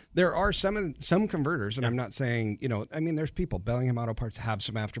 But there are some converters, and I'm not saying, there's people. Bellingham Auto Parts have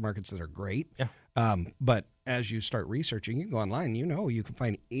some aftermarkets that are great. Yeah. But as you start researching, you can go online, you can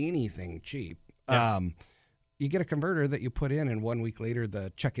find anything cheap. Yeah. You get a converter that you put in, and 1 week later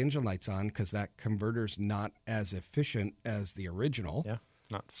the check engine light's on because that converter's not as efficient as the original. Yeah,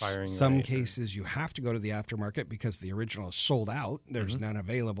 not firing. Some cases you have to go to the aftermarket because the original is sold out. There's none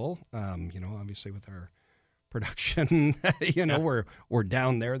available. Obviously with our production, we're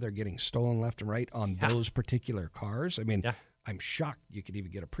down there. They're getting stolen left and right on those particular cars. I mean, I'm shocked you could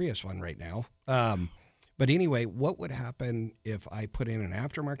even get a Prius one right now. But anyway, what would happen if I put in an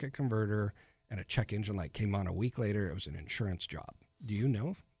aftermarket converter and a check engine light came on a week later? It was an insurance job. Do you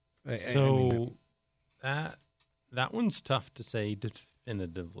know? That one's tough to say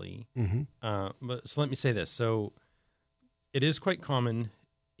definitively. Mm-hmm. But so let me say this. So it is quite common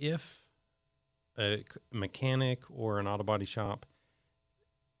if a mechanic or an auto body shop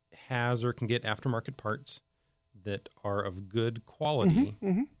has or can get aftermarket parts that are of good quality.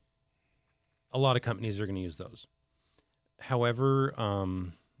 Mm-hmm. A lot of companies are going to use those. However,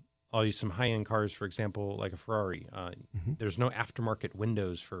 I'll use some high-end cars, for example, like a Ferrari. There's no aftermarket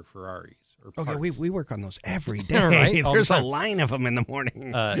windows for Ferraris. Or Okay, parts. we work on those every day. Right? All the There's a time. line of them in the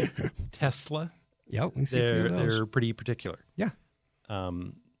morning. Tesla. Yep, we see a few of those. They're pretty particular. Yeah.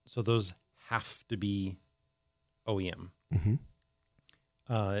 So those have to be OEM.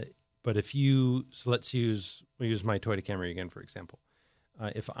 But if you, so we'll use my Toyota Camry again, for example.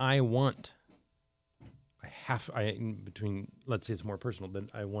 If I want, let's say it's more personal, but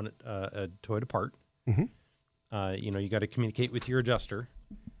I want a Toyota part. You got to communicate with your adjuster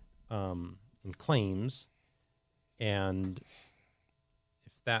in claims, and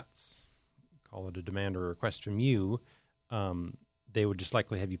if that's, call it a demand or a request from you, they would just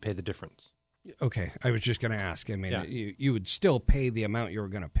likely have you pay the difference. Okay, I was just going to ask. I mean, Yeah. you would still pay the amount you were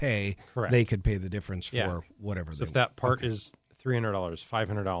going to pay. Correct. They could pay the difference for Yeah. whatever. So if that part is $300,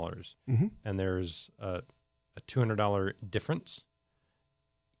 $500, Mhm. and there's a $200 difference,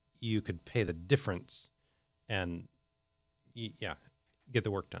 you could pay the difference and, get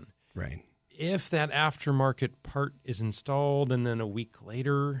the work done. Right. If that aftermarket part is installed and then a week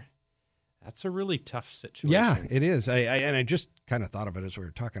later, that's a really tough situation. Yeah, it is. I just kind of thought of it as we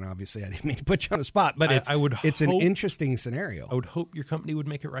were talking. Obviously, I didn't mean to put you on the spot, but it's an interesting scenario. I would hope your company would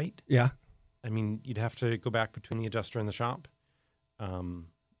make it right. Yeah. I mean, you'd have to go back between the adjuster and the shop.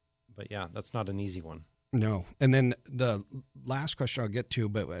 But yeah, that's not an easy one. No. And then the last question I'll get to,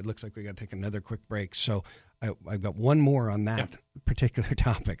 but it looks like we got to take another quick break. So I've got one more on that particular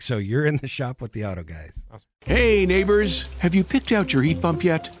topic. So you're in the shop with the Auto Guys. Hey, neighbors, have you picked out your heat pump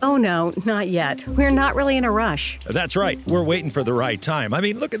yet? Oh, no, not yet. We're not really in a rush. That's right. We're waiting for the right time. I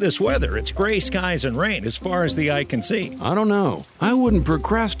mean, look at this weather. It's gray skies and rain as far as the eye can see. I don't know. I wouldn't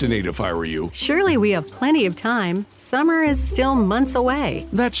procrastinate if I were you. Surely we have plenty of time. Summer is still months away.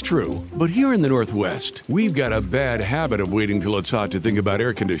 That's true. But here in the Northwest, we've got a bad habit of waiting till it's hot to think about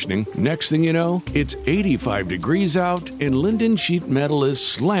air conditioning. Next thing you know, it's 85 degrees out and Linden Sheet Metal is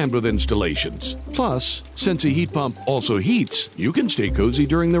slammed with installations. Plus, since a heat pump also heats, you can stay cozy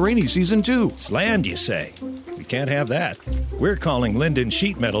during the rainy season too. Slammed, you say? We can't have that. We're calling Linden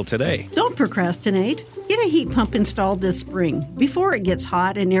Sheet Metal today. Don't procrastinate. Get a heat pump installed this spring before it gets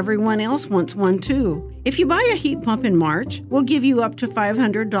hot and everyone else wants one too. If you buy a heat pump in March, we'll give you up to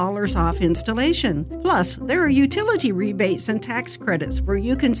 $500 off installation. Plus, there are utility rebates and tax credits where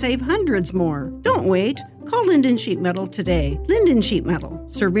you can save hundreds more. Don't wait. Call Linden Sheet Metal today. Linden Sheet Metal,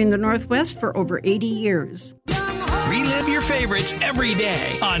 serving the Northwest for over 80 years. Relive your favorites every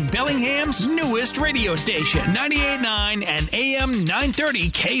day on Bellingham's newest radio station, 98.9 and AM 930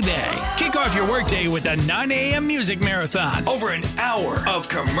 K-Bay. Kick off your workday with the 9 a.m. Music Marathon. Over an hour of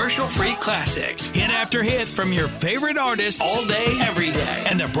commercial-free classics. Hit after hit from your favorite artists all day, every day.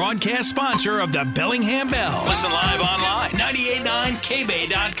 And the broadcast sponsor of the Bellingham Bells. Listen live online,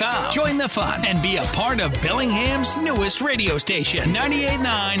 989kbay.com. Join the fun and be a part of Bellingham's newest radio station,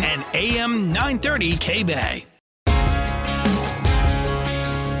 98.9 and AM 930 K-Bay.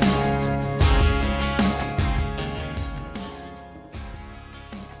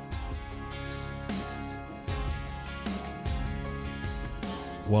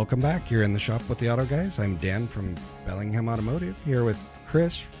 Welcome back. You're in the shop with the Auto Guys. I'm Dan from Bellingham Automotive, here with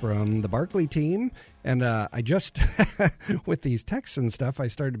Chris from the Barkley team. And I just, with these texts and stuff, I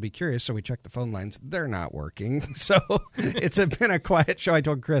started to be curious, so we checked the phone lines. They're not working. So it's been a quiet show. I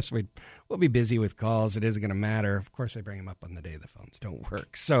told Chris we'll be busy with calls. It isn't going to matter. Of course, I bring them up on the day the phones don't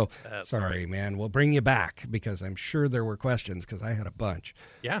work. So sorry, man. We'll bring you back because I'm sure there were questions because I had a bunch.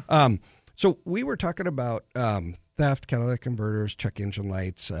 Yeah. So we were talking about theft, catalytic converters, check engine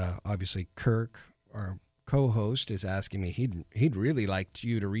lights. Obviously, Kirk, our co-host, is asking me he'd really like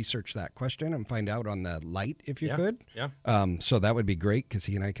you to research that question and find out on the light if you could. Yeah. So that would be great because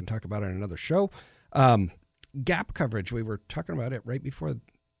he and I can talk about it in another show. Gap coverage. We were talking about it right before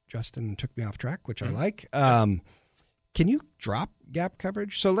Justin took me off track, which I like. Can you drop gap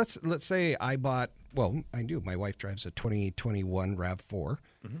coverage? So let's say I bought. Well, I do. My wife drives a 2021 RAV4.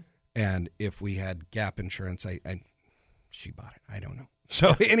 And if we had gap insurance, she bought it. I don't know.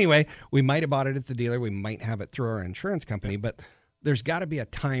 So anyway, we might have bought it at the dealer. We might have it through our insurance company, but there's got to be a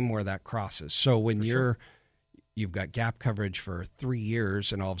time where that crosses. So when you've got gap coverage for 3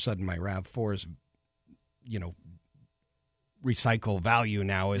 years and all of a sudden my RAV4's, recycle value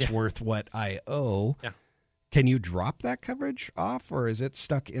now is worth what I owe. Yeah. Can you drop that coverage off or is it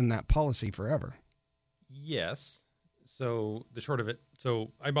stuck in that policy forever? Yes. So the short of it,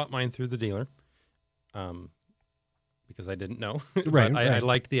 I bought mine through the dealer because I didn't know. Right, I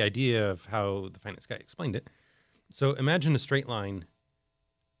liked the idea of how the finance guy explained it. So imagine a straight line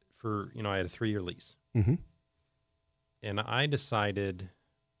for, I had a 3-year lease. Mm-hmm. And I decided,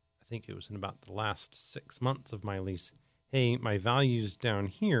 I think it was in about the last 6 months of my lease, hey, my value's down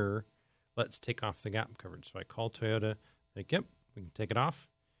here, let's take off the gap coverage. So I call Toyota, like, yep, we can take it off.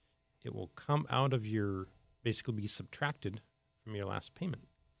 It will come out of your, basically be subtracted from your last payment.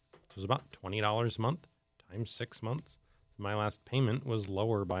 So it was about $20 a month times 6 months. So my last payment was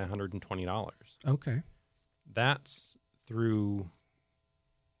lower by $120. Okay. That's through,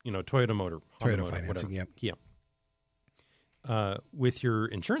 Toyota Motor. Toyota Motor, financing, whatever. yep. Yeah. With your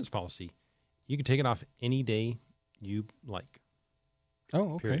insurance policy, you can take it off any day you like.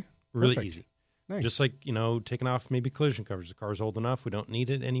 Oh, okay. Period. Really Perfect. easy. Nice. Just like, taking off maybe collision coverage. The car's old enough, we don't need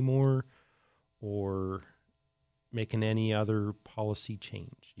it anymore, or making any other policy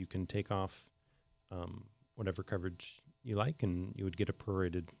change. You can take off whatever coverage you like, and you would get a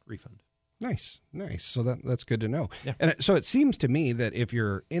prorated refund. Nice. So that's good to know. Yeah. And so it seems to me that if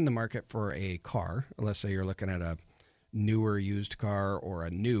you're in the market for a car, let's say you're looking at a newer used car or a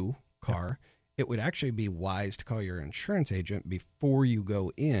new car, it would actually be wise to call your insurance agent before you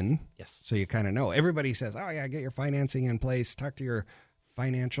go in. Yes. So you kind of know. Everybody says, oh, yeah, get your financing in place, talk to your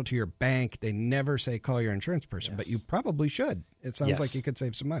to your bank. They never say call your insurance person, but you probably should. It sounds like you could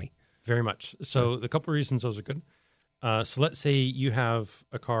save some money. Very much. So the couple of reasons those are good. So let's say you have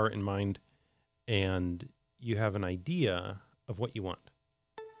a car in mind and you have an idea of what you want,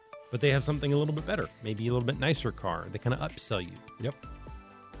 but they have something a little bit better, maybe a little bit nicer car. They kind of upsell you. Yep.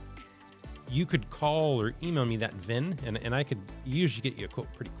 You could call or email me that VIN, and I could usually get you a quote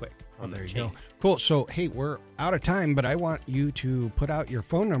pretty quick. There you go. Cool. So, hey, we're out of time, but I want you to put out your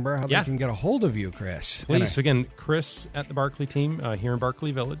phone number, how they can get a hold of you, Chris. Please. So again, Chris at the Barkley team here in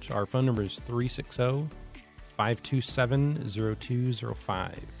Barkley Village. Our phone number is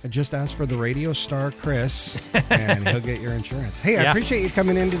 360-527-0205. Just ask for the radio star, Chris, and he'll get your insurance. Hey, I appreciate you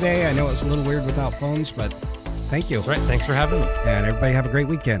coming in today. I know it's a little weird without phones, but thank you. That's right. Thanks for having me. And everybody have a great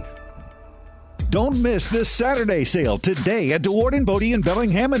weekend. Don't miss this Saturday sale today at DeWard & Bodie in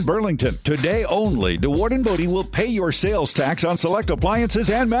Bellingham and Burlington. Today only, DeWard & Bodie will pay your sales tax on select appliances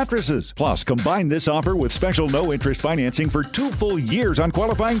and mattresses. Plus, combine this offer with special no-interest financing for 2 full years on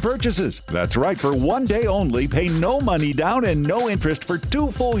qualifying purchases. That's right, for 1 day only, pay no money down and no interest for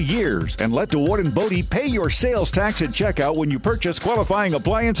 2 full years. And let DeWard & Bodie pay your sales tax at checkout when you purchase qualifying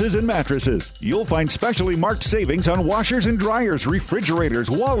appliances and mattresses. You'll find specially marked savings on washers and dryers,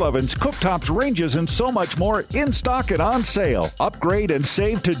 refrigerators, wall ovens, cooktops, ranges, and so much more in stock and on sale. Upgrade and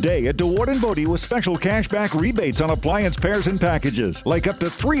save today at DeWard & Bodie with special cashback rebates on appliance pairs and packages, like up to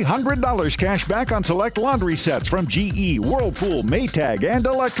 $300 cash back on select laundry sets from GE, Whirlpool, Maytag, and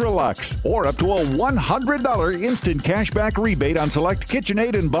Electrolux, or up to a $100 instant cashback rebate on select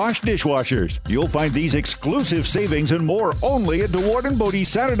KitchenAid and Bosch dishwashers. You'll find these exclusive savings and more only at DeWard & Bodie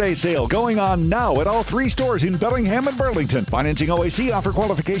Saturday sale, going on now at all 3 stores in Bellingham and Burlington. Financing OAC, offer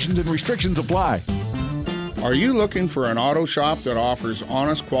qualifications and restrictions apply. Are you looking for an auto shop that offers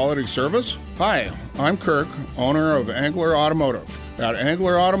honest quality service? Hi, I'm Kirk, owner of Angler Automotive. At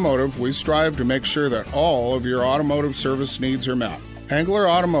Angler Automotive, we strive to make sure that all of your automotive service needs are met. Angler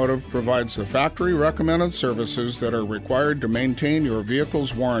Automotive provides the factory-recommended services that are required to maintain your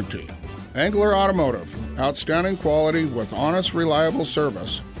vehicle's warranty. Angler Automotive, outstanding quality with honest, reliable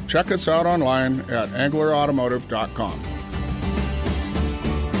service. Check us out online at anglerautomotive.com.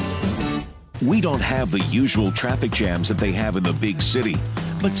 We don't have the usual traffic jams that they have in the big city,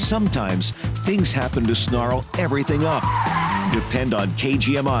 but sometimes things happen to snarl everything up. Depend on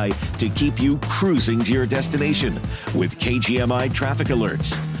KGMI to keep you cruising to your destination with KGMI traffic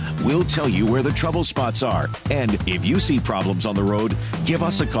alerts. We'll tell you where the trouble spots are, and if you see problems on the road, give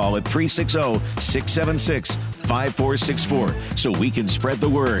us a call at 360-676-5464 so we can spread the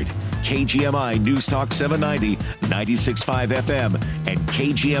word. KGMI News Talk 790, 96.5 FM, and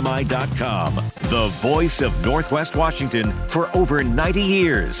KGMI.com. The voice of Northwest Washington for over 90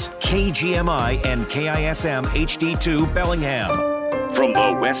 years. KGMI and KISM HD2 Bellingham. From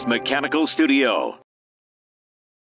the West Mechanical Studio.